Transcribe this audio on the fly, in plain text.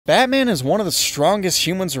Batman is one of the strongest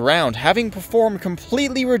humans around, having performed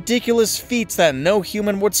completely ridiculous feats that no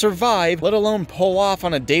human would survive, let alone pull off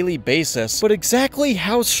on a daily basis. But exactly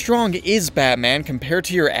how strong is Batman compared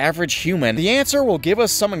to your average human? The answer will give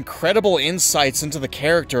us some incredible insights into the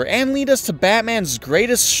character and lead us to Batman's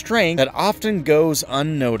greatest strength that often goes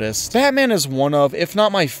unnoticed. Batman is one of, if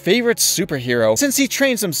not my favorite superhero, since he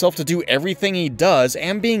trains himself to do everything he does,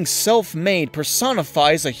 and being self-made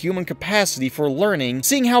personifies a human capacity for learning,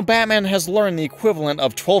 seeing how Batman has learned the equivalent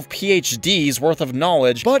of 12 PhDs worth of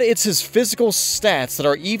knowledge, but it's his physical stats that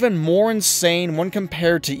are even more insane when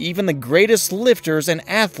compared to even the greatest lifters and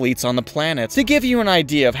athletes on the planet. To give you an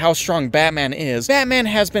idea of how strong Batman is, Batman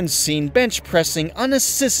has been seen bench pressing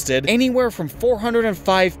unassisted anywhere from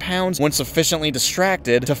 405 pounds when sufficiently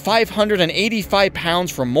distracted to 585 pounds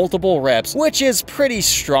for multiple reps, which is pretty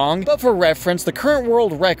strong, but for reference, the current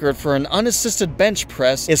world record for an unassisted bench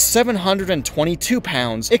press is 722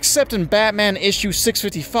 pounds. Except in Batman issue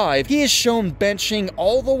 655, he is shown benching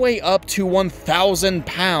all the way up to 1,000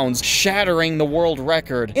 pounds, shattering the world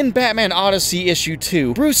record. In Batman Odyssey issue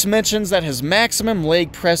 2, Bruce mentions that his maximum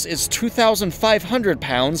leg press is 2,500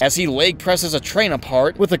 pounds as he leg presses a train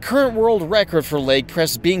apart, with the current world record for leg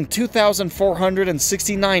press being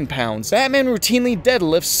 2,469 pounds. Batman routinely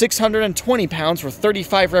deadlifts 620 pounds for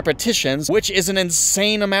 35 repetitions, which is an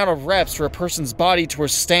insane amount of reps for a person's body to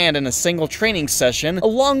withstand in a single training session,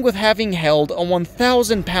 along with having held a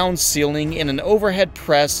 1,000 pound ceiling in an overhead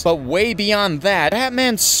press. But way beyond that,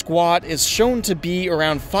 Batman's squat is shown to be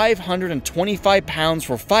around 525 pounds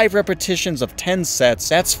for 5 repetitions of 10 sets.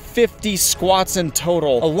 That's 50 squats in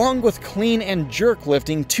total, along with clean and jerk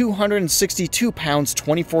lifting 262 pounds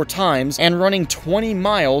 24 times and running 20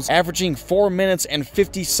 miles, averaging 4 minutes and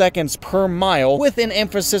 50 seconds per mile, with an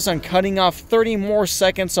emphasis on cutting off 30 more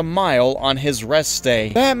seconds a mile on his rest day.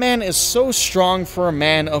 Batman is so strong for a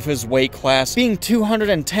man of his weight class, being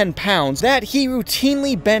 210 pounds, that he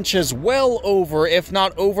routinely benches well over, if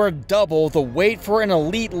not over double, the weight for an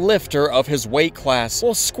elite lifter of his weight class,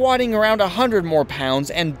 while squatting around 100 more pounds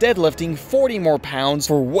and deadlifting 40 more pounds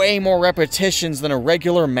for way more repetitions than a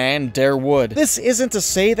regular man dare would. This isn't to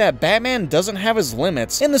say that Batman doesn't have his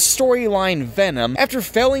limits. In the storyline Venom, after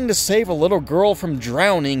failing to save a little girl from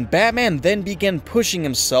drowning, Batman then began pushing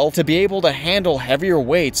himself to be able to handle heavier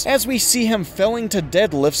weights, as we see him failing to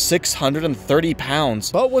deadlift 630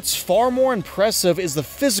 pounds. But what's far more impressive is the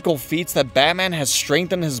physical feats that Batman has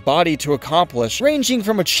strengthened his body to accomplish, ranging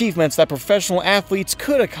from achievements that professional athletes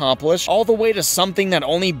could accomplish, all the way to something that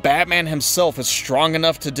only Batman himself is strong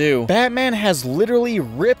enough to do. Batman has literally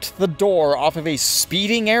ripped the door off of a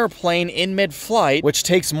speeding airplane in mid-flight, which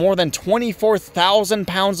takes more than 24,000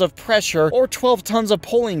 pounds of pressure or 12 tons of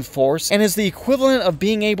pulling force, and is the equivalent of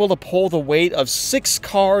being able to pull the weight of 6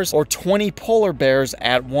 cars or 20 polar bears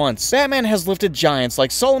at once. Batman has lifted giants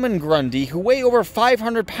like Solomon Grundy, who weigh over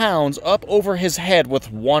 500 pounds, up over his head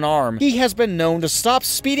with one arm. He has been known to stop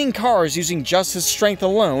speeding cars using just his strength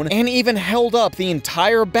alone, and even held up the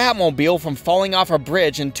entire Batmobile from falling off a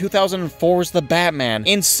bridge in 2004's The Batman.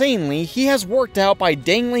 Insanely, he has worked out by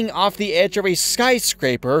dangling off the edge of a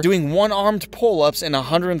skyscraper, doing one-armed pull-ups in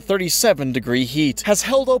 137-degree heat. Has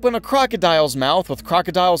held open a crocodile's mouth, with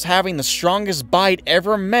crocodiles having the strongest bite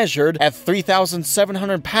ever measured at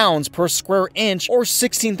 3,700 pounds per square inch, or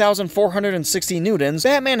 16,460 newtons.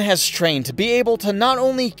 Batman has trained to be able to not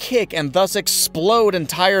only kick and thus explode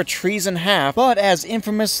entire trees in half, but as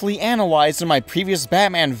infamously analyzed in my previous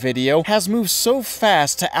Batman video, has moved so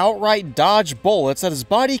fast to outright dodge bullets that his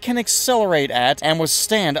body can accelerate at and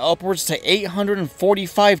withstand upwards to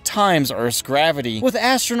 845 times Earth's gravity, with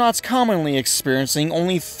astronauts commonly experiencing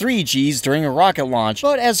only 3 Gs during a rocket launch.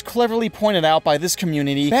 But as cleverly pointed out by this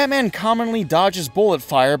community, Batman commonly dodges bullet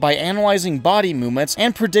fire by analyzing body movements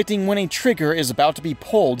and predicting when a trigger is about to be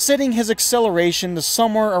pulled, setting his acceleration to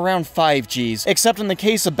somewhere around 5 Gs, except in the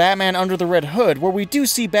case of Batman Under the Red Hood, where we do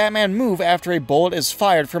see Batman move after a bullet is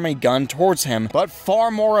fired from a gun towards him. But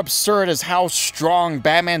far more absurd is how strong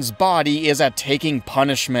Batman's body is at taking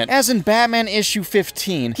punishment. As in Batman issue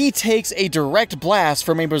 15, he takes a direct blast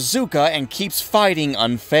from a bazooka and keeps fighting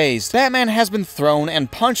unfazed. Batman has been thrown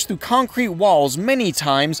and punched through concrete walls many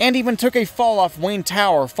times, and even took a fall off Wayne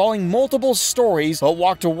Tower, falling multiple stories, but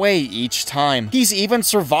walked away each time. He's even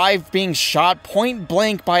survived being shot point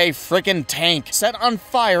blank by a frickin' tank, set on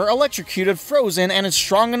fire, electrocuted, frozen, and is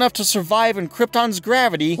strong enough to survive in Krypton's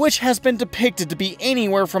gravity, which has been depicted to be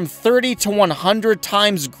anywhere from 30 to 100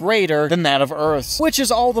 times greater than that of Earth's. Which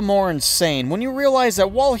is all the more insane when you realize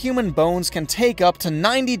that while human bones can take up to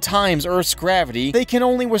 90 times Earth's gravity, they can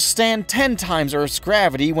only withstand 10 times Earth's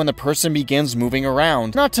gravity when the person begins moving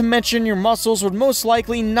around. Not to mention your muscles muscles would most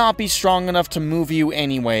likely not be strong enough to move you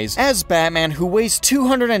anyways, as Batman, who weighs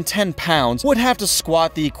 210 pounds, would have to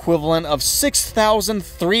squat the equivalent of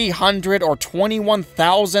 6,300 or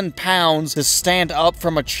 21,000 pounds to stand up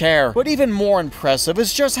from a chair. But even more impressive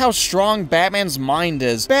is just how strong Batman's mind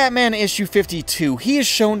is. Batman issue 52, he is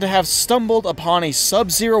shown to have stumbled upon a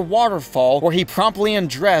sub-zero waterfall where he promptly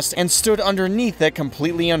undressed and stood underneath it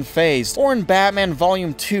completely unfazed. Or in Batman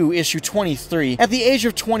volume 2 issue 23, at the age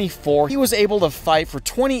of 24, he was able to fight for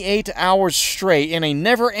 28 hours straight in a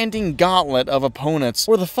never-ending gauntlet of opponents,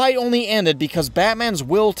 where the fight only ended because Batman's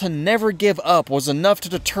will to never give up was enough to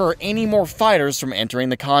deter any more fighters from entering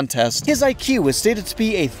the contest. His IQ is stated to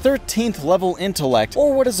be a 13th level intellect,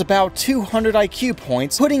 or what is about 200 IQ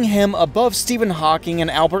points, putting him above Stephen Hawking and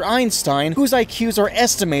Albert Einstein, whose IQs are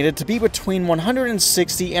estimated to be between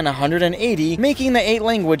 160 and 180, making the 8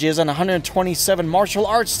 languages and 127 martial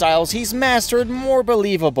arts styles he's mastered more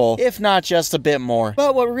believable, if not just a bit more.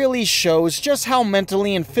 But what really shows just how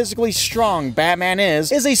mentally and physically strong Batman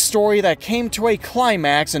is a story that came to a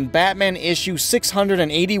climax in Batman issue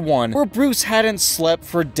 681, where Bruce hadn't slept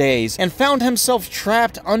for days and found himself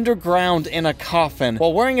trapped underground in a coffin,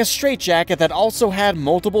 while wearing a straitjacket that also had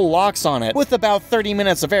multiple locks on it, with about 30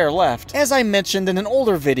 minutes of air left. As I mentioned in an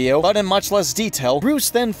older video, but in much less detail, Bruce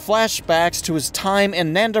then flashbacks to his time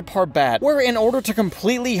in Nanda Parbat, where in order to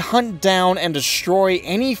completely hunt down and destroy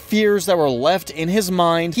any fears that were left in his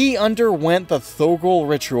mind, he underwent the Thogul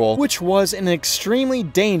ritual, which was an extremely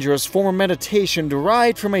dangerous form of meditation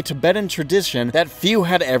derived from a Tibetan tradition that few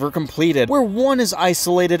had ever completed, where one is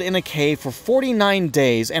isolated in a cave for 49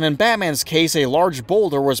 days, and in Batman's case, a large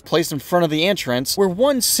boulder was placed in front of the entrance, where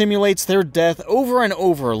one simulates their death over and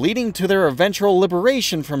over, leading to their eventual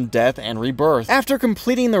liberation from death and rebirth. After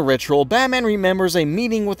completing the ritual, Batman remembers a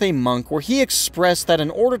meeting with a monk where he expressed that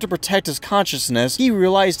in order to protect his consciousness, he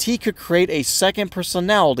realized he could create a second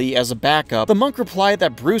personality as a backup. The monk replied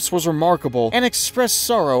that Bruce was remarkable and expressed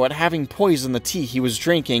sorrow at having poisoned the tea he was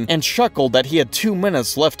drinking, and chuckled that he had 2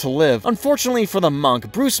 minutes left to live. Unfortunately for the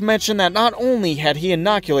monk, Bruce mentioned that not only had he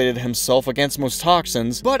inoculated himself against most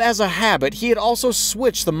toxins, but as a habit, he had also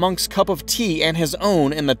switched the monk's cup of tea and his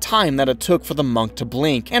own in the time that it took for the monk to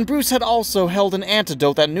blink. And Bruce had also held an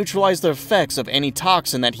antidote that neutralized the effects of any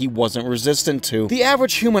toxin that he wasn't resistant to. The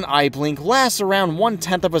average human eye blink lasts around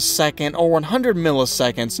 1/10 of a second or 100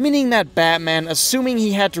 milliseconds, meaning that Batman, assuming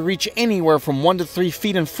he had to reach anywhere from 1 to 3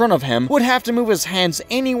 feet in front of him, would have to move his hands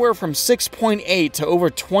anywhere from 6.8 to over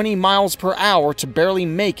 20 miles per hour to barely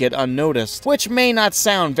make it unnoticed. Which may not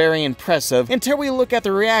sound very impressive until we look at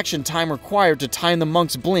the reaction time required to time the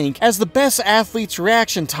monk's blink, as the best athletes'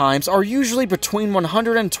 reaction times are usually between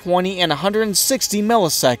 120 and 160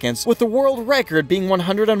 milliseconds, with the world record being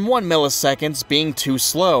 101 milliseconds being too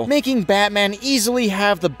slow, making Batman easily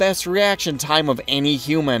have the best reaction time of any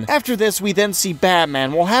human. After this, we then see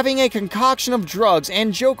Batman, while having a concoction of drugs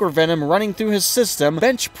and Joker venom running through his system,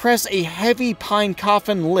 bench press a heavy pine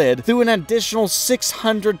coffin lid through an additional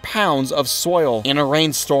 600 pounds of soil in a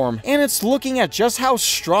rainstorm. And it's looking at just how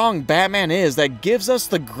strong Batman is that gives us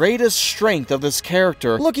the greatest strength of this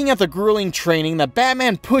character. Looking at the grueling training that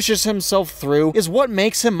Batman pushes himself through is what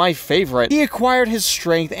makes him my favorite. He acquired his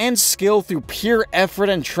strength and skill through pure effort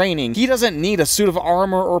and training. He doesn't need a suit of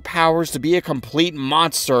armor or powers to be a complete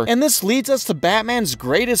monster. And this leads us to Batman's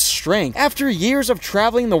greatest strength. After years of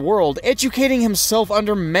traveling the world, educating himself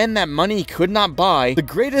under men that money could not buy, the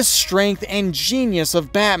greatest strength and genius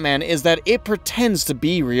of Batman is that it pretends to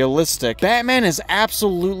be realistic. Batman is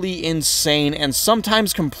absolutely insane and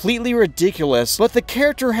sometimes completely ridiculous, but the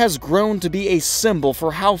character has grown to be a symbol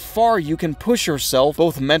for how far you can push yourself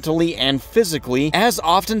both mentally and physically, as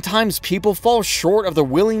oftentimes people fall short of the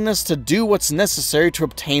willingness to do what's necessary to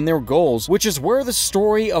obtain their goals, which is where the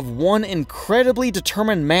story of one incredibly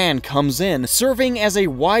determined man comes in, serving as a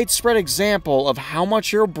widespread example of how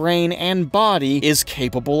much your brain and body is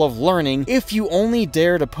capable of learning if you only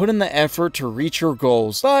dare to put in the effort to reach your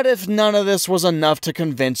goals. But if none of this was enough to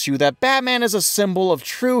convince you that Batman is a symbol of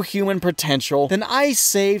true human potential, then I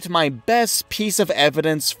saved my best piece of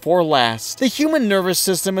evidence for last. The human nervous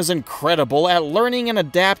system is incredible at learning and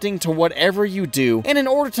adapting to whatever you do, and in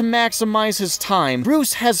order to maximize his time,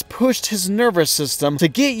 Bruce has pushed his nervous system to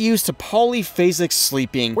get used to polyphasic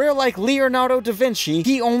sleeping, where like Leonardo da Vinci,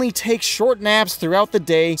 he only takes short naps throughout the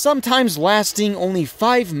day, sometimes lasting only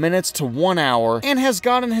 5 minutes to 1 hour, and has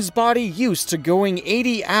gotten his body used to going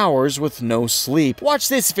 80 hours with no sleep. Watch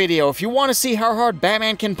this video if you want to see how hard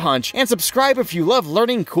Batman can punch, and subscribe if you love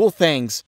learning cool things.